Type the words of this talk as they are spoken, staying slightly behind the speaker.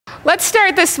Let's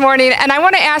start this morning, and I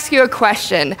want to ask you a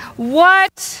question.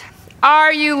 What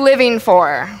are you living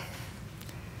for?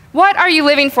 What are you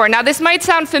living for? Now, this might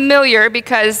sound familiar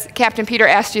because Captain Peter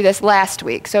asked you this last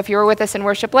week. So if you were with us in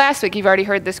worship last week, you've already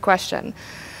heard this question.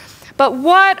 But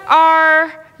what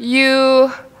are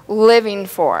you living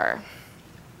for?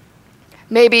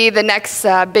 Maybe the next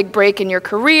big break in your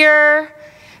career.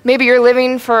 Maybe you're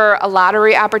living for a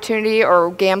lottery opportunity or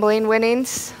gambling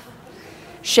winnings.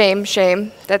 Shame,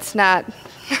 shame. That's not.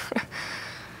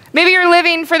 Maybe you're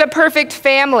living for the perfect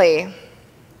family,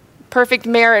 perfect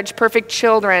marriage, perfect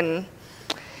children.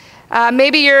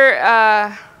 Maybe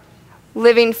you're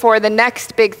living for the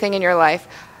next big thing in your life.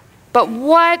 But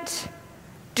what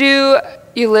do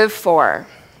you live for?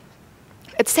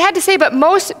 It's sad to say, but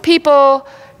most people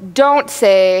don't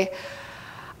say,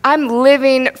 I'm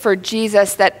living for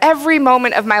Jesus, that every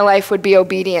moment of my life would be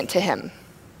obedient to him.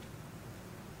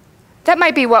 That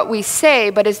might be what we say,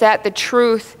 but is that the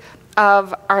truth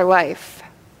of our life?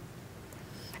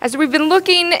 As we've been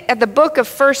looking at the book of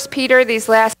 1 Peter these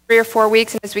last 3 or 4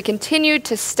 weeks, and as we continue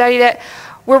to study it,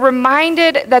 we're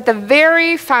reminded that the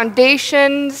very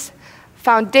foundation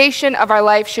of our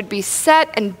life should be set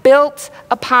and built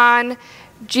upon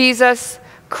Jesus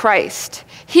Christ.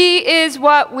 He is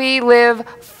what we live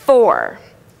for.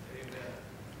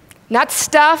 Not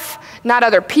stuff, not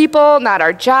other people, not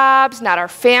our jobs, not our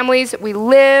families. We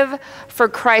live for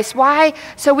Christ. Why?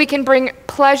 So we can bring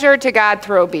pleasure to God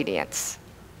through obedience.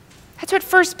 That's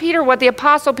what the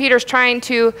Apostle Peter is trying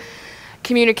to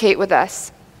communicate with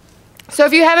us. So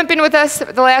if you haven't been with us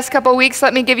the last couple of weeks,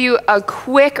 let me give you a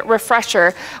quick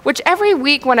refresher, which every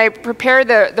week when I prepare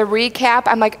the recap,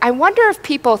 I'm like, I wonder if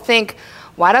people think,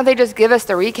 why don't they just give us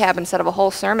the recap instead of a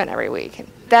whole sermon every week?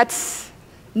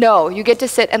 No, you get to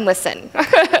sit and listen.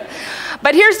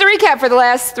 But here's the recap for the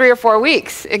last 3 or 4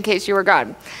 weeks, in case you were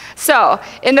gone. So,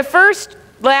 in the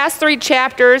last 3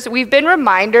 chapters, we've been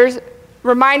reminded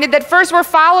that first we're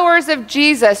followers of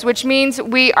Jesus, which means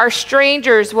we are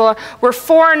strangers, we're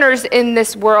foreigners in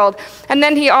this world. And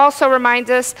then he also reminds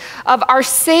us of our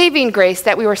saving grace,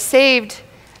 that we were saved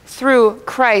through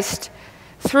Christ,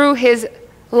 through his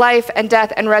life and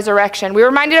death and resurrection. We're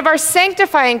reminded of our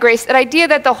sanctifying grace, that idea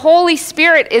that the Holy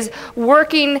Spirit is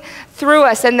working through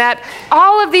us, and that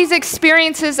all of these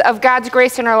experiences of God's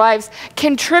grace in our lives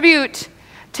contribute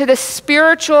to the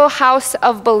spiritual house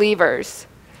of believers.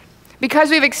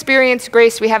 Because we've experienced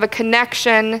grace, we have a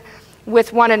connection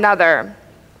with one another.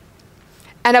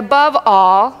 And above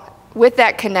all, with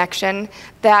that connection,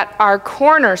 that our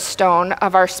cornerstone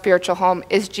of our spiritual home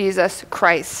is Jesus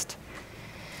Christ.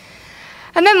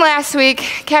 And then last week,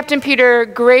 Captain Peter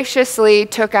graciously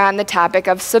took on the topic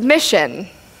of submission.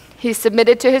 He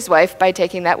submitted to his wife by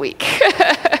taking that week.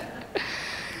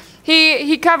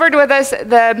 He covered with us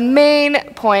the main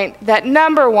point that,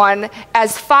 number one,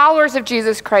 as followers of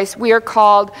Jesus Christ, we are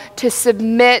called to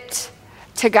submit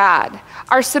to God.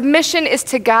 Our submission is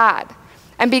to God.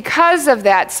 And because of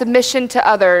that, submission to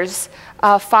others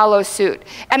follows suit.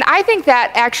 And I think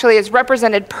that actually is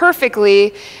represented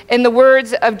perfectly in the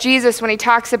words of Jesus when he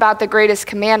talks about the greatest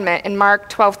commandment in Mark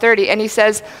 12:30. And he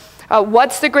says,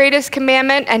 what's the greatest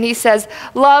commandment? And he says,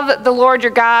 love the Lord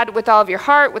your God with all of your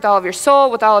heart, with all of your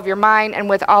soul, with all of your mind, and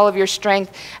with all of your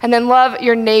strength. And then love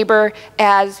your neighbor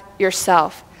as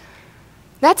yourself.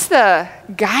 That's the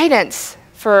guidance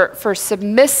for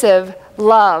submissive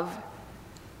love.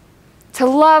 To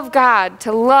love God,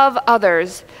 to love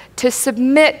others, to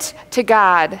submit to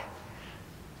God,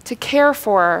 to care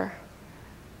for,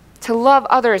 to love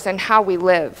others and how we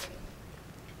live.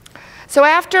 So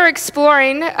after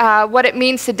exploring what it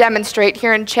means to demonstrate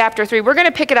here in chapter 3, we're going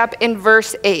to pick it up in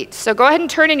verse 8. So go ahead and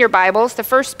turn in your Bibles to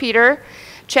 1 Peter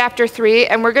chapter 3,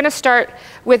 and we're going to start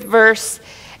with verse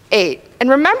 8. And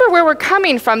remember where we're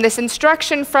coming from, this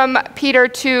instruction from Peter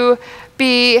to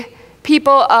be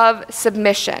people of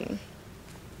submission.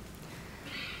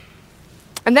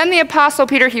 And then the Apostle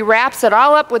Peter, he wraps it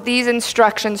all up with these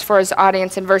instructions for his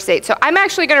audience in verse 8. So I'm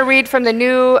actually going to read from the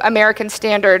New American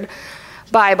Standard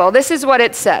Bible. This is what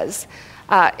it says.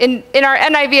 In our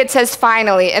NIV, it says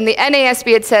finally. In the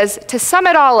NASB, it says, to sum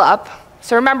it all up,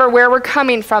 so remember where we're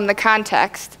coming from, the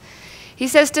context. He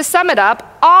says, to sum it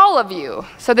up, all of you,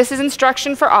 so this is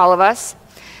instruction for all of us,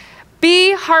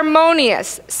 be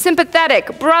harmonious,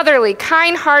 sympathetic, brotherly,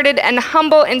 kind-hearted, and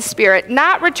humble in spirit,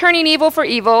 not returning evil for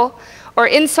evil, or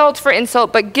insult for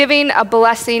insult, but giving a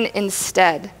blessing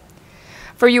instead.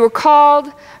 For you were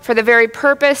called for the very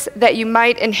purpose that you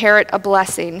might inherit a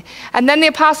blessing. And then the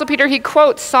Apostle Peter, he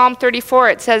quotes Psalm 34.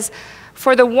 It says,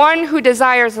 for the one who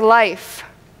desires life,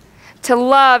 to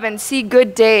love and see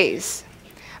good days,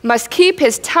 must keep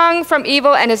his tongue from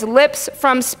evil and his lips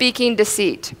from speaking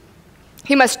deceit.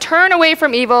 He must turn away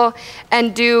from evil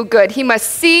and do good. He must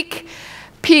seek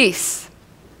peace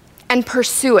and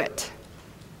pursue it.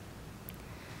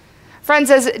 Friends,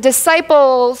 as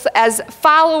disciples, as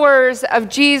followers of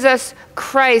Jesus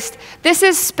Christ, this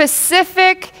is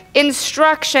specific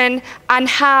instruction on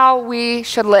how we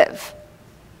should live.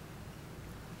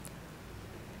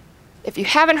 If you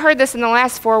haven't heard this in the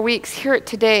last 4 weeks, hear it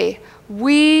today.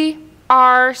 We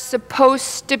are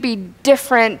supposed to be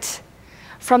different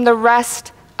from the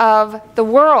rest of the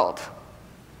world.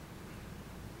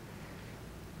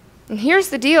 And here's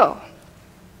the deal.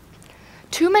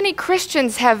 Too many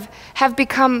Christians have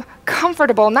become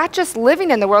comfortable, not just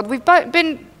living in the world. We've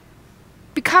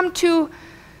become too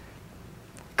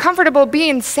comfortable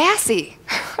being sassy,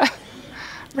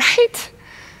 right?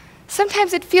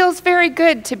 Sometimes it feels very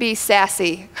good to be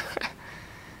sassy.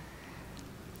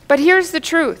 But here's the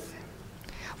truth.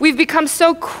 We've become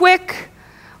so quick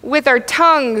with our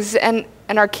tongues and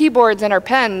our keyboards and our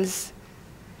pens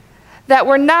that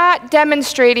we're not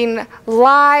demonstrating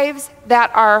lives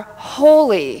that are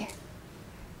holy.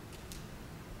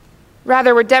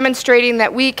 Rather, we're demonstrating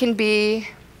that we can be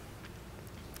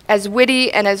as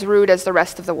witty and as rude as the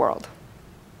rest of the world.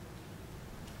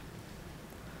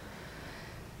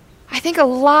 I think a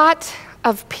lot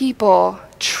of people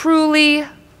truly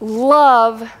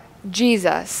love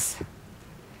Jesus,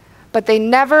 but they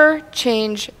never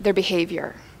change their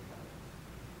behavior.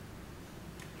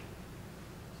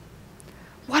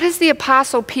 What is the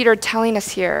Apostle Peter telling us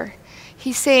here?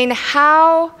 He's saying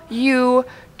how you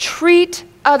treat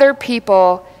other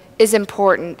people is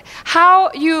important.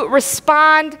 How you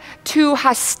respond to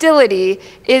hostility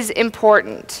is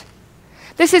important.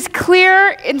 This is clear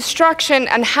instruction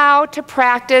on how to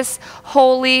practice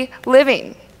holy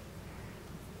living.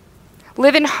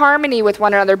 Live in harmony with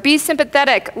one another. Be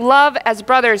sympathetic. Love as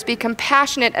brothers. Be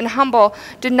compassionate and humble.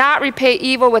 Do not repay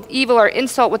evil with evil or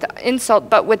insult with insult,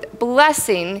 but with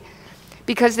blessing,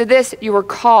 because to this you were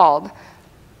called.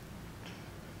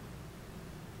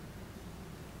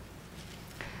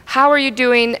 How are you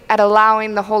doing at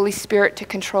allowing the Holy Spirit to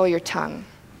control your tongue?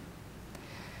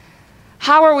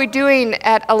 How are we doing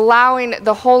at allowing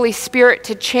the Holy Spirit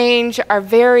to change our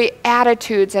very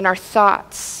attitudes and our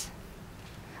thoughts?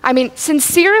 I mean,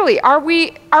 sincerely, are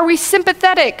we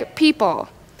sympathetic people?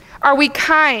 Are we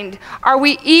kind? Are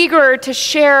we eager to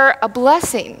share a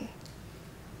blessing?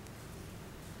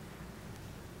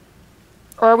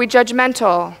 Or are we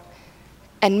judgmental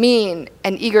and mean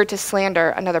and eager to slander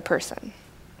another person?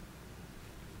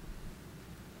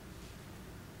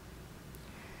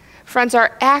 Friends,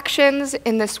 our actions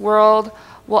in this world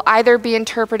will either be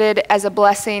interpreted as a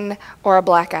blessing or a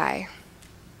black eye.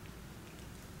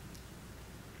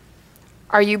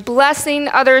 Are you blessing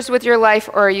others with your life,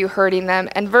 or are you hurting them?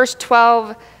 And verse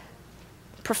 12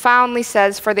 profoundly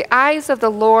says, "For the eyes of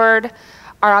the Lord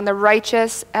are on the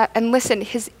righteous," and listen,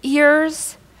 his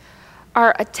ears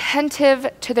are attentive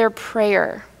to their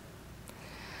prayer.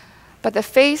 "But the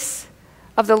face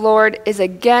of the Lord is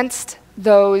against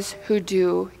those who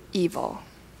do evil."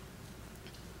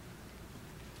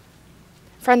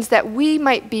 Friends, that we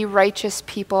might be righteous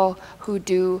people who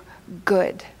do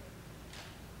good.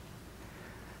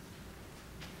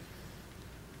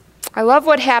 I love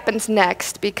what happens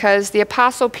next, because the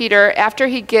Apostle Peter, after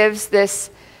he gives this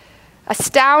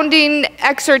astounding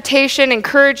exhortation,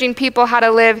 encouraging people how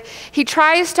to live, he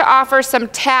tries to offer some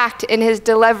tact in his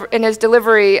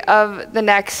delivery of the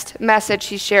next message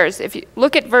he shares. If you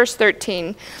look at verse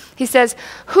 13, he says,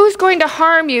 "Who's going to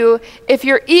harm you if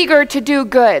you're eager to do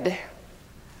good?"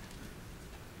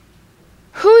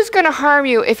 Who's going to harm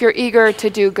you if you're eager to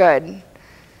do good?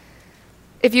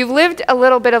 If you've lived a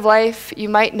little bit of life, you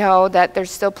might know that there's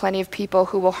still plenty of people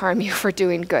who will harm you for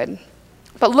doing good.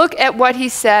 But look at what he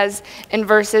says in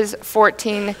verses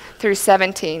 14 through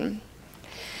 17.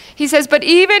 He says, "But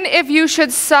even if you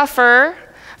should suffer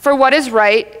for what is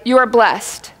right, you are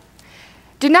blessed.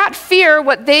 Do not fear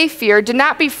what they fear. Do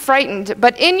not be frightened,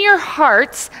 but in your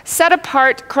hearts set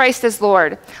apart Christ as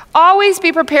Lord. Always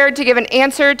be prepared to give an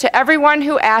answer to everyone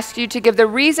who asks you to give the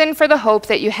reason for the hope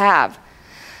that you have.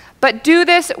 But do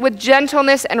this with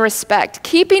gentleness and respect,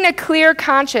 keeping a clear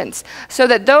conscience, so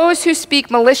that those who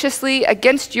speak maliciously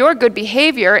against your good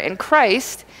behavior in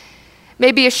Christ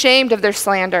may be ashamed of their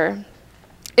slander.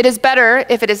 It is better,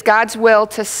 if it is God's will,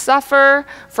 to suffer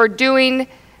for doing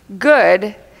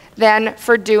good than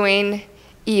for doing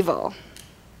evil."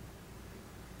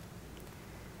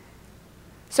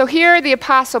 So here the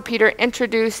Apostle Peter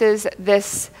introduces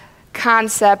this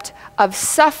concept of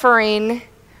suffering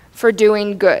for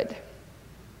doing good.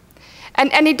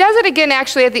 And he does it again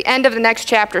actually at the end of the next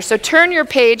chapter. So turn your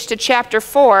page to chapter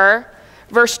 4,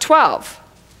 verse 12.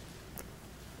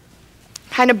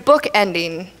 Kind of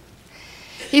bookending.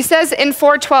 He says in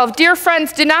 4:12, "Dear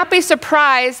friends, do not be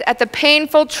surprised at the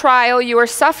painful trial you are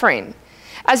suffering,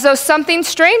 as though something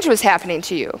strange was happening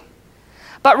to you.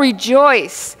 But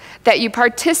rejoice that you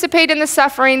participate in the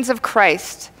sufferings of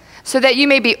Christ, so that you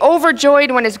may be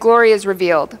overjoyed when his glory is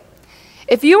revealed.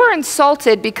 If you are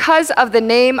insulted because of the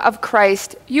name of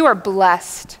Christ, you are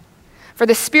blessed, for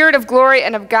the Spirit of glory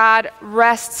and of God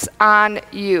rests on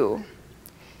you.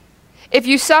 If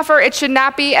you suffer, it should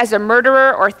not be as a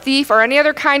murderer or thief or any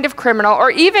other kind of criminal,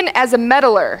 or even as a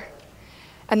meddler."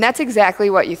 And that's exactly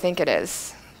what you think it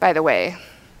is, by the way.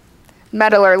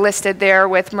 Meddler listed there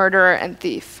with murderer and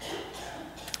thief.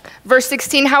 Verse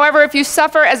 16, "However, if you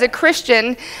suffer as a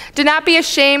Christian, do not be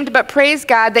ashamed, but praise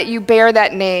God that you bear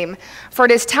that name. For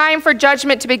it is time for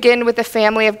judgment to begin with the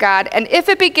family of God. And if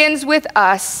it begins with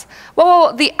us, what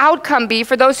will the outcome be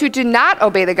for those who do not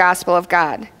obey the gospel of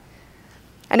God?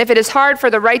 And if it is hard for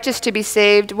the righteous to be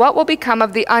saved, what will become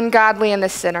of the ungodly and the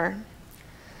sinner?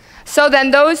 So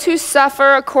then those who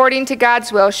suffer according to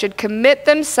God's will should commit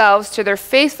themselves to their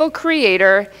faithful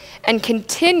Creator and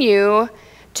continue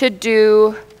to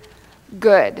do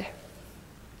good."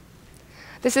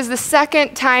 This is the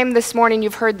second time this morning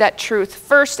you've heard that truth.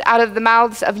 First, out of the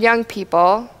mouths of young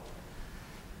people.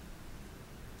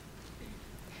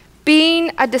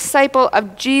 Being a disciple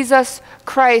of Jesus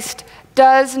Christ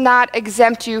does not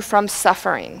exempt you from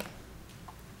suffering.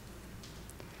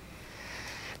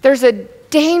 There's a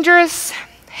dangerous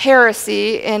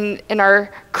heresy in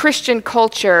our Christian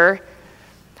culture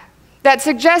that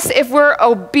suggests if we're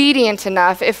obedient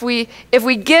enough, if we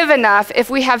give enough, if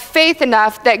we have faith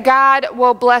enough, that God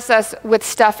will bless us with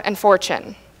stuff and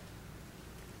fortune.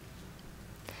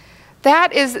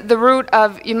 That is the root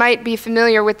of, you might be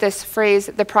familiar with this phrase,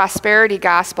 the prosperity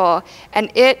gospel,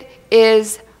 and it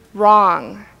is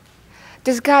wrong.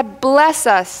 Does God bless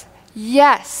us?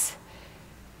 Yes.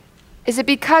 Is it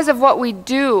because of what we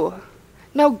do?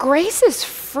 No, grace is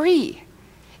free.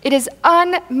 It is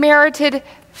unmerited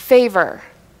favor.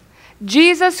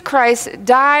 Jesus Christ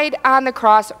died on the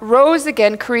cross, rose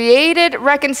again, created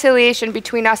reconciliation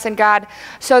between us and God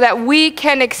so that we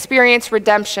can experience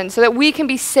redemption, so that we can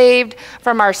be saved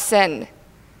from our sin.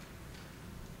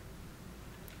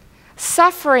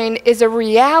 Suffering is a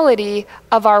reality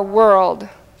of our world.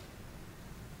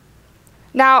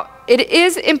 Now, it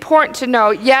is important to know,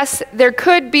 yes, there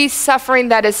could be suffering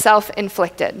that is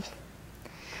self-inflicted.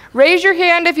 Raise your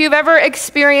hand if you've ever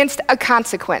experienced a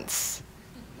consequence.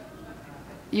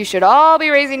 You should all be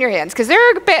raising your hands, because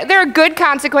there are good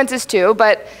consequences too,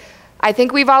 but I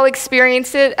think we've all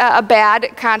experienced a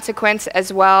bad consequence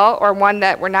as well, or one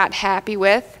that we're not happy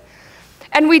with.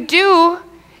 And we do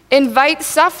invite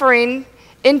suffering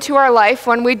into our life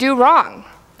when we do wrong.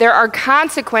 There are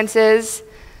consequences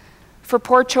for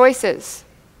poor choices,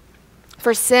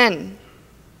 for sin.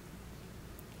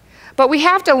 But we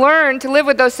have to learn to live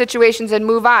with those situations and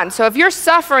move on. So if you're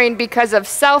suffering because of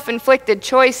self-inflicted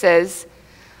choices,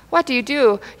 what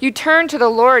do? You turn to the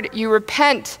Lord, you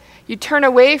repent, you turn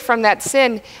away from that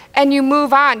sin, and you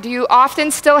move on. Do you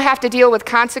often still have to deal with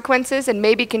consequences and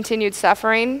maybe continued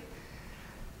suffering?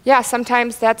 Yeah,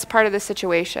 sometimes that's part of the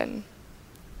situation.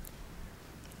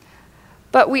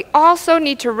 But we also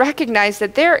need to recognize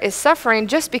that there is suffering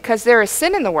just because there is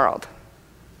sin in the world.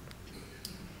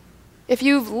 If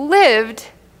you've lived,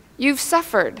 you've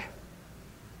suffered.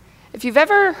 If you've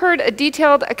ever heard a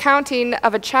detailed accounting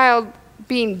of a child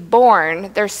being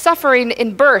born, there's suffering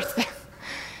in birth,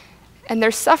 and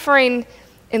there's suffering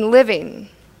in living.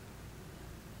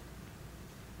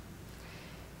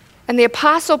 And the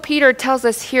Apostle Peter tells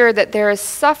us here that there is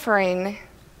suffering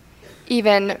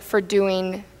even for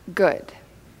doing good.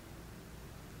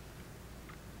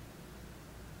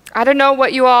 I don't know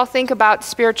what you all think about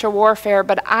spiritual warfare,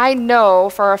 but I know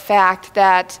for a fact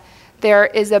that there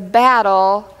is a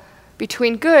battle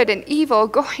between good and evil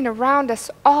going around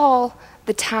us all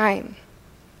the time.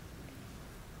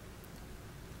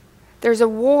 There's a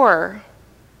war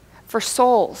for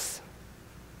souls,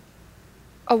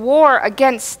 a war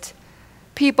against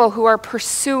people who are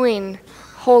pursuing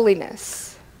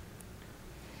holiness.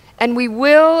 And we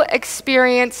will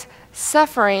experience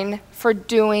suffering for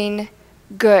doing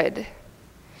good.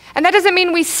 And that doesn't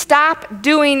mean we stop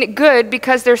doing good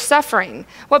because there's suffering.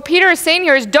 What Peter is saying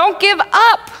here is don't give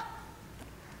up.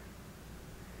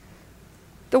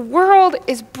 The world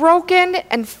is broken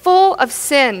and full of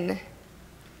sin.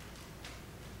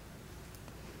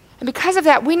 And because of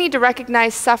that, we need to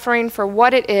recognize suffering for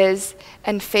what it is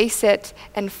and face it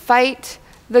and fight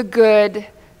the good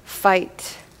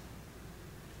fight.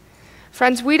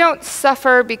 Friends, we don't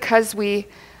suffer because we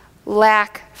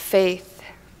lack faith,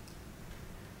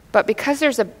 but because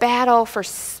there's a battle for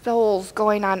souls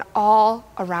going on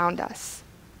all around us.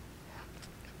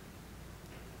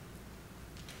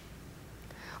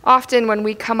 Often when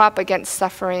we come up against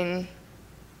suffering,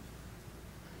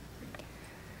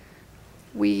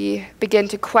 we begin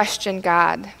to question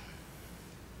God.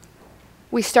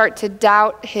 We start to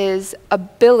doubt his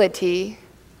ability,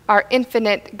 our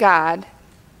infinite God,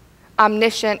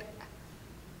 omniscient,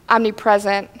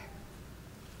 omnipresent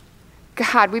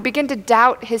God. We begin to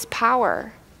doubt his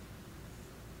power,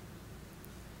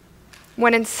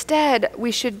 when instead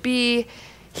we should be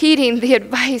heeding the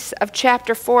advice of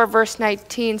chapter 4, verse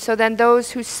 19. So then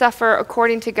those who suffer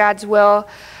according to God's will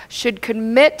should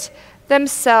commit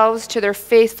themselves to their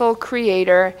faithful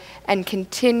Creator and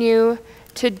continue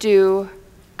to do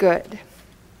good.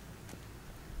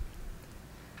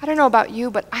 I don't know about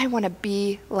you, but I want to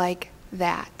be like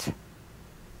that.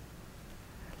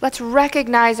 Let's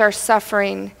recognize our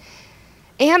suffering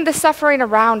and the suffering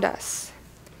around us.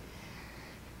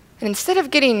 And instead of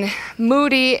getting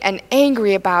moody and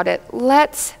angry about it,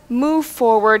 let's move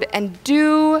forward and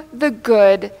do the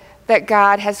good that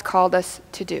God has called us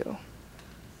to do.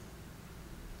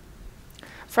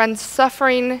 Friends,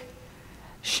 suffering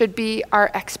should be our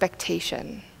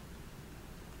expectation.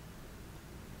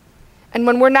 And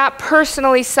when we're not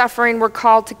personally suffering, we're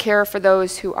called to care for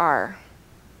those who are.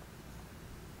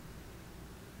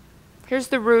 Here's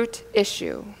the root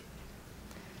issue.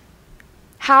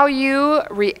 How you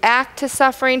react to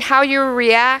suffering, how you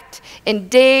react in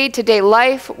day-to-day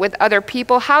life with other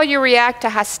people, how you react to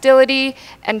hostility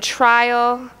and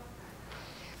trial,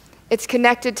 it's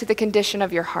connected to the condition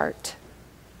of your heart.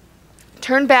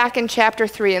 Turn back in chapter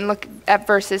 3 and look at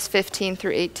verses 15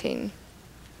 through 18.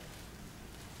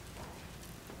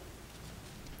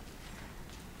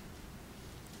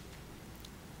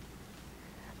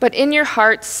 But in your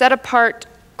heart, set apart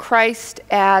Christ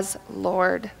as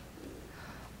Lord.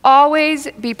 Always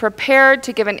be prepared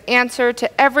to give an answer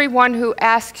to everyone who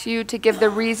asks you to give the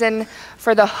reason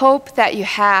for the hope that you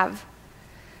have.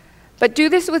 But do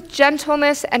this with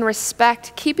gentleness and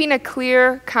respect, keeping a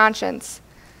clear conscience,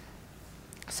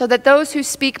 so that those who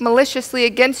speak maliciously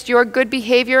against your good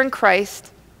behavior in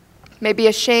Christ may be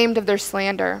ashamed of their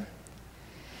slander.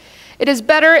 It is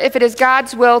better, if it is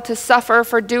God's will, to suffer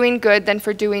for doing good than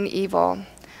for doing evil.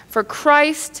 For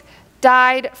Christ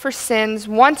died for sins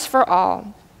once for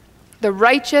all, the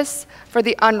righteous for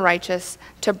the unrighteous,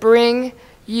 to bring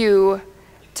you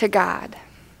to God.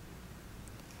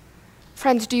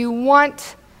 Friends, do you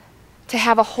want to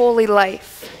have a holy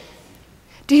life?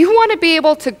 Do you want to be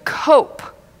able to cope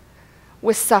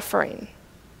with suffering?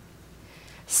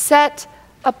 Set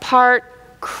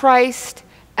apart Christ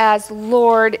as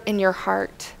Lord in your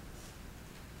heart.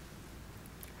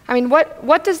 I mean,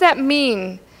 what does that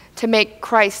mean to make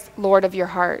Christ Lord of your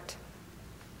heart?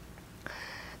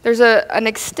 There's an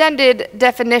extended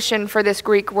definition for this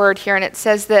Greek word here, and it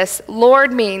says this: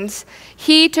 Lord means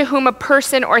he to whom a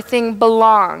person or thing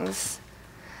belongs,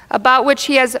 about which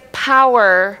he has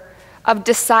power of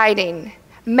deciding,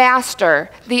 master,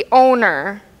 the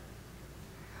owner,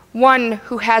 one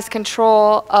who has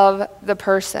control of the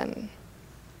person.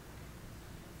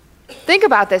 Think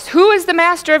about this. Who is the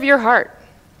master of your heart?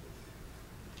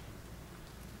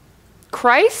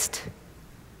 Christ?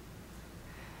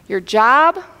 Your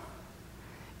job?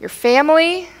 Your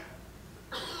family?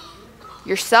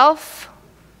 Yourself?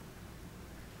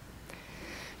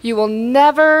 You will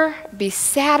never be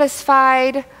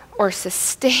satisfied or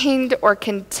sustained or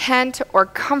content or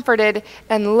comforted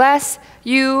unless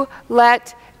you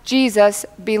let Jesus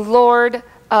be Lord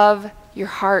of your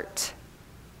heart.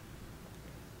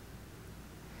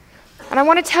 And I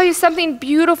want to tell you something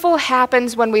beautiful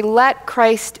happens when we let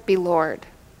Christ be Lord.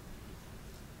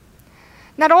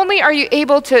 Not only are you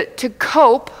able to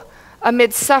cope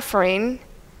amid suffering,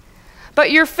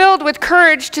 but you're filled with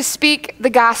courage to speak the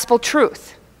gospel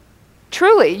truth.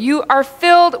 Truly, you are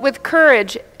filled with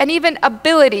courage and even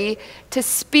ability to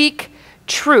speak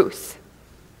truth.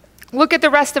 Look at the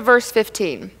rest of verse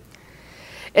 15.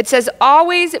 It says,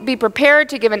 always be prepared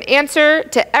to give an answer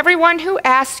to everyone who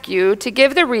asks you to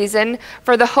give the reason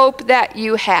for the hope that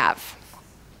you have.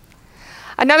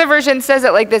 Another version says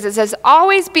it like this. It says,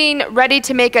 always being ready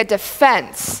to make a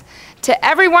defense to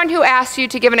everyone who asks you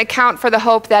to give an account for the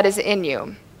hope that is in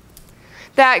you.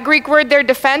 That Greek word there,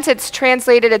 defense, it's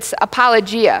translated, it's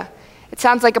apologia. It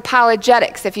sounds like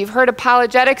apologetics. If you've heard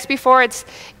apologetics before,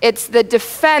 it's the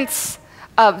defense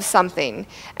of something.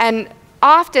 And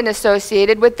often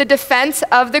associated with the defense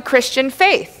of the Christian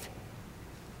faith.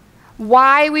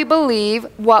 Why we believe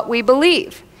what we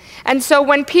believe. And so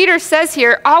when Peter says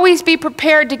here, always be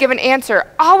prepared to give an answer,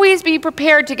 always be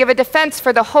prepared to give a defense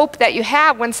for the hope that you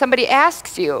have when somebody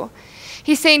asks you,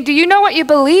 he's saying, do you know what you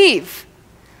believe?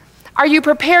 Are you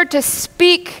prepared to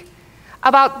speak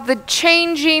about the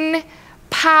changing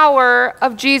power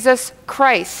of Jesus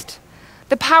Christ?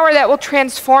 The power that will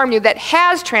transform you, that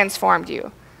has transformed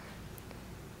you.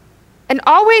 And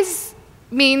always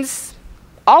means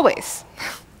always.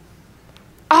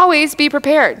 Always be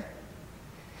prepared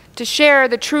to share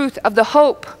the truth of the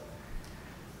hope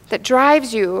that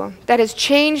drives you, that has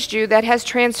changed you, that has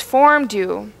transformed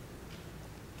you.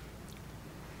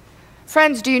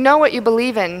 Friends, do you know what you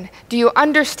believe in? Do you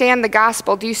understand the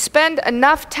gospel? Do you spend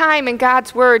enough time in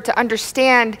God's word to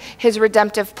understand his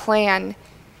redemptive plan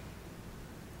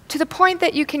to the point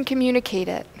that you can communicate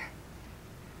it?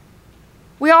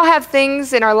 We all have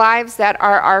things in our lives that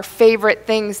are our favorite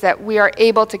things that we are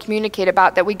able to communicate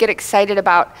about, that we get excited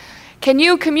about. Can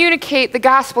you communicate the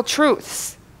gospel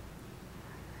truths?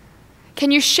 Can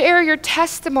you share your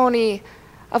testimony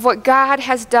of what God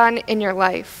has done in your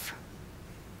life?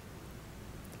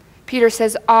 Peter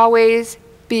says, always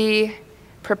be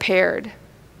prepared.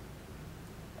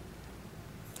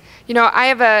 You know, I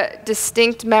have a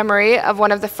distinct memory of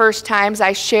one of the first times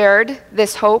I shared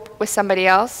this hope with somebody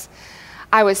else.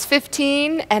 I was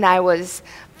 15 and I was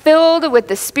filled with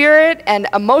the spirit and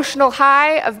emotional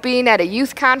high of being at a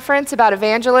youth conference about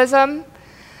evangelism.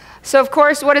 So of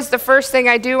course, what is the first thing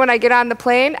I do when I get on the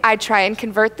plane? I try and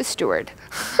convert the steward.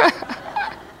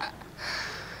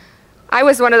 I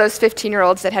was one of those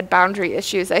 15-year-olds that had boundary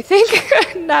issues, I think.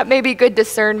 Not maybe good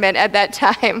discernment at that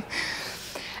time.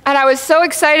 And I was so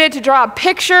excited to draw a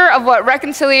picture of what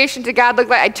reconciliation to God looked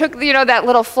like. I took, that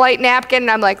little flight napkin, and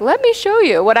I'm like, let me show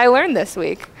you what I learned this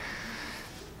week.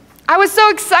 I was so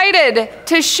excited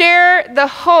to share the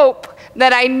hope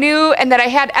that I knew and that I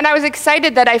had, and I was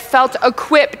excited that I felt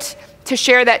equipped to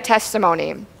share that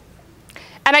testimony. And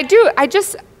I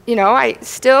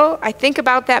think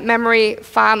about that memory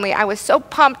fondly. I was so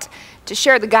pumped to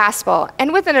share the gospel,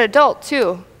 and with an adult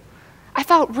too. I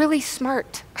felt really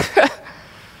smart.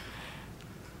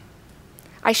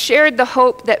 I shared the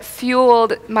hope that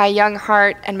fueled my young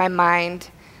heart and my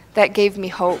mind, that gave me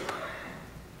hope.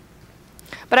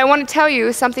 But I want to tell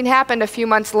you, something happened a few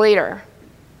months later.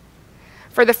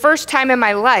 For the first time in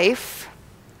my life,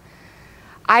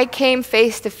 I came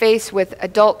face to face with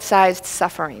adult-sized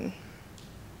suffering.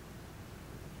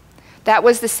 That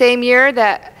was the same year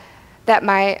that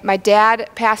my dad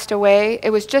passed away.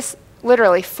 It was just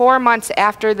literally 4 months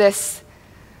after this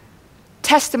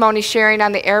testimony sharing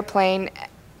on the airplane,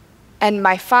 and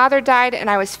my father died, and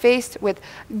I was faced with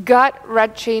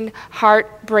gut-wrenching,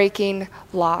 heart-breaking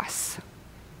loss.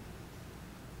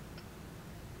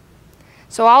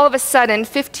 So all of a sudden,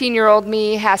 15-year-old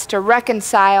me has to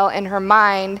reconcile in her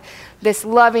mind this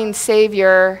loving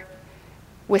Savior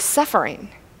with suffering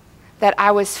that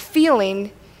I was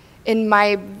feeling in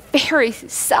my very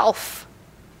self.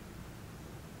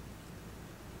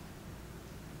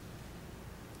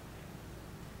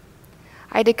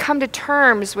 I had to come to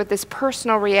terms with this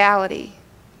personal reality.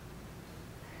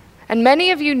 And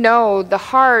many of you know the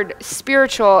hard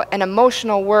spiritual and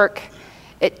emotional work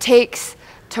it takes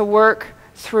to work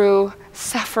through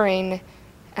suffering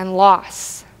and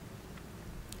loss.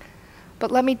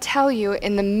 But let me tell you,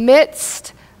 in the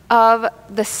midst of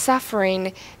the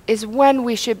suffering is when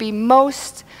we should be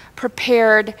most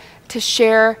prepared to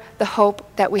share the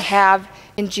hope that we have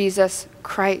in Jesus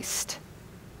Christ.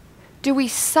 Do we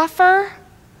suffer?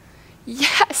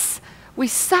 Yes, we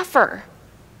suffer.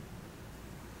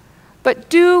 But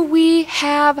do we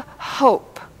have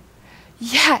hope?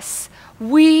 Yes,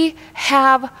 we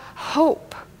have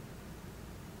hope.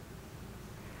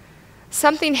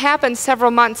 Something happened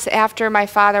several months after my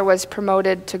father was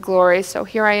promoted to glory, so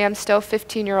here I am, still a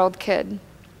 15-year-old kid.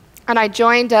 And I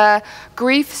joined a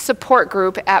grief support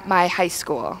group at my high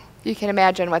school. You can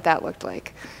imagine what that looked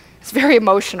like. It's very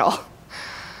emotional.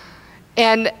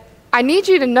 And I need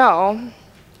you to know,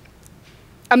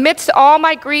 amidst all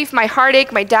my grief, my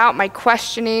heartache, my doubt, my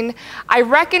questioning, I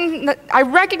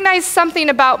recognize something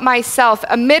about myself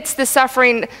amidst the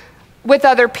suffering with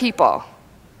other people.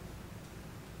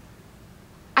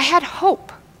 I had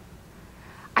hope.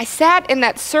 I sat in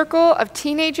that circle of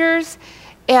teenagers,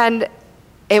 and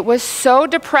it was so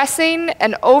depressing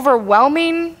and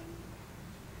overwhelming,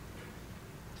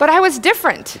 but I was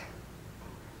different.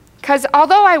 Because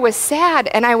although I was sad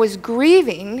and I was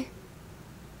grieving,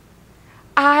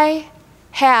 I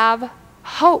have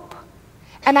hope.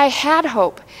 And I had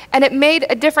hope, and it made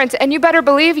a difference. And you better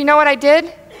believe, you know what I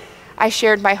did? I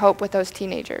shared my hope with those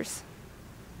teenagers.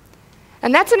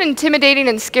 And that's an intimidating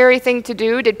and scary thing to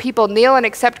do. Did people kneel and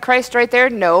accept Christ right there?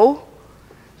 No.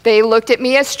 They looked at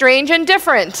me as strange and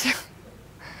different.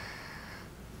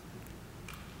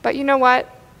 But you know what?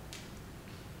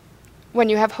 When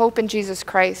you have hope in Jesus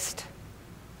Christ,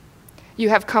 you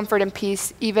have comfort and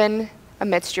peace even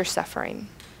amidst your suffering.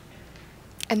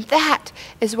 And that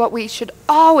is what we should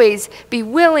always be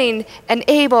willing and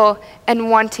able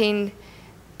and wanting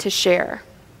to share,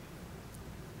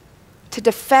 to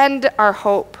defend our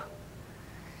hope.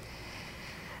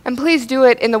 And please do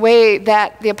it in the way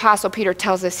that the Apostle Peter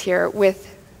tells us here,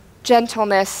 with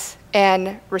gentleness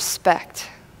and respect.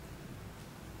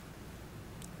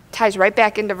 Ties right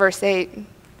back into verse 8.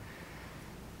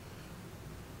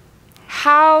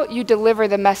 How you deliver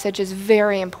the message is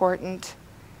very important.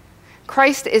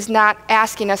 Christ is not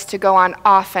asking us to go on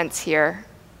offense here.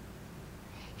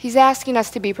 He's asking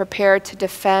us to be prepared to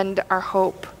defend our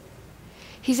hope.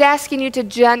 He's asking you to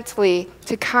gently,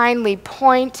 to kindly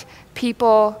point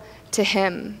people to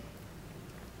him.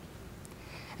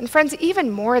 And friends, even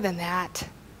more than that,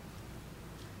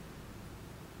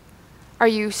 are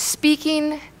you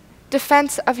speaking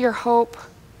defense of your hope?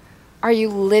 Are you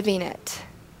living it?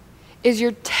 Is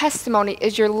your testimony,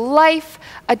 is your life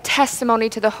a testimony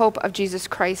to the hope of Jesus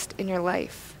Christ in your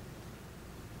life?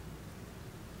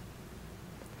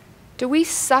 Do we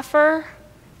suffer?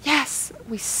 Yes,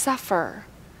 we suffer.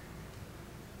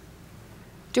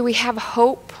 Do we have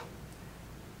hope?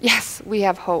 Yes, we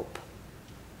have hope.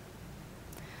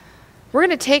 We're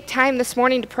going to take time this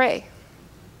morning to pray.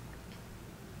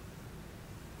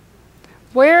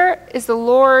 Where is the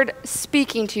Lord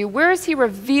speaking to you? Where has he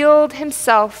revealed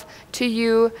himself to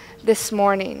you this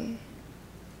morning?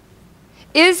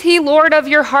 Is he Lord of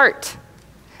your heart?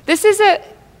 This is an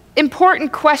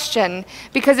important question,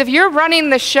 because if you're running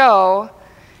the show,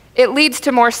 it leads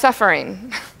to more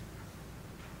suffering.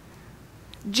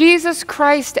 Jesus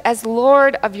Christ as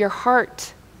Lord of your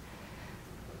heart,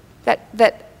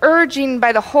 that urging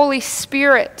by the Holy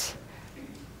Spirit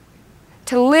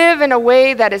to live in a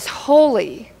way that is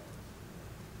holy,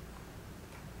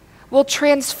 will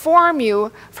transform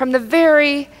you from the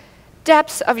very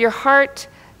depths of your heart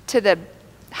to the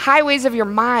highways of your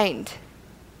mind.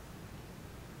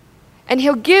 And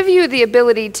he'll give you the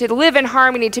ability to live in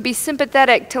harmony, to be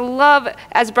sympathetic, to love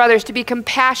as brothers, to be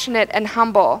compassionate and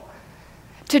humble,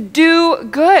 to do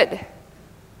good,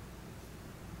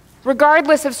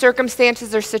 regardless of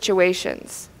circumstances or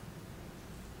situations.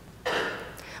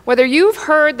 Whether you've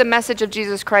heard the message of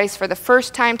Jesus Christ for the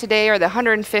first time today or the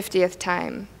 150th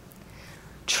time,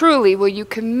 truly will you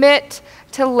commit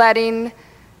to letting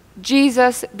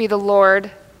Jesus be the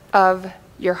Lord of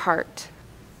your heart?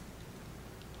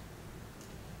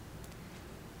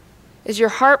 Is your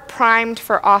heart primed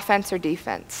for offense or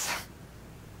defense?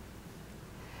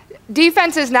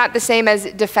 Defense is not the same as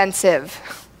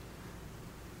defensive.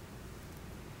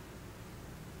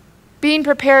 Being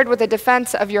prepared with a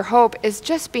defense of your hope is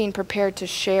just being prepared to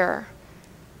share.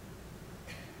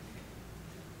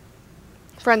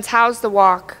 Friends, how's the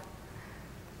walk?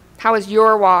 How is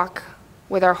your walk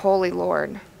with our holy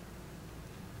Lord?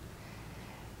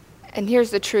 And here's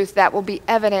the truth that will be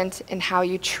evident in how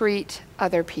you treat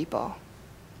other people.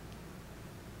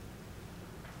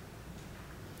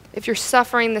 If you're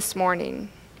suffering this morning,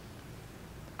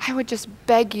 I would just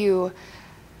beg you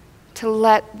to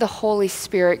let the Holy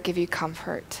Spirit give you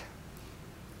comfort.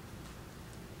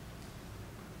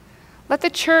 Let the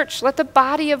church, let the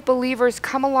body of believers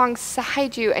come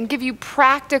alongside you and give you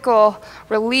practical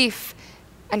relief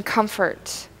and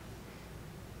comfort.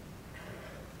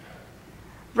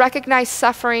 Recognize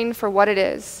suffering for what it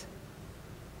is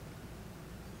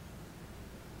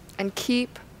and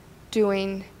keep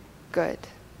doing good.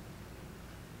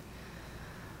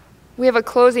 We have a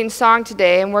closing song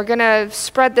today, and we're going to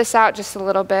spread this out just a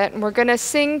little bit, and we're going to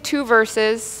sing 2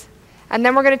 verses, and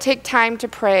then we're going to take time to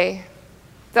pray.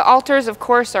 The altars, of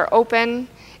course, are open.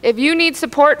 If you need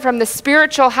support from the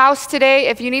spiritual house today,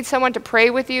 if you need someone to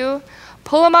pray with you,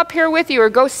 pull them up here with you or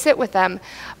go sit with them.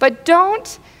 But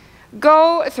don't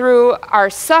go through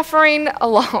our suffering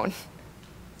alone.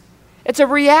 It's a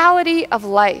reality of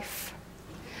life.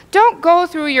 Don't go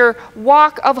through your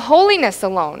walk of holiness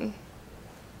alone.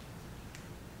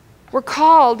 We're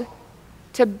called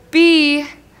to be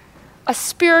a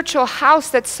spiritual house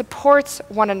that supports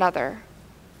one another.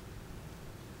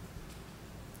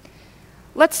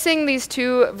 Let's sing these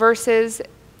 2 verses,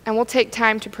 and we'll take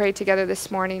time to pray together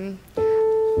this morning.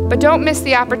 But don't miss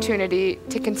the opportunity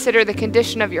to consider the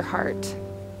condition of your heart.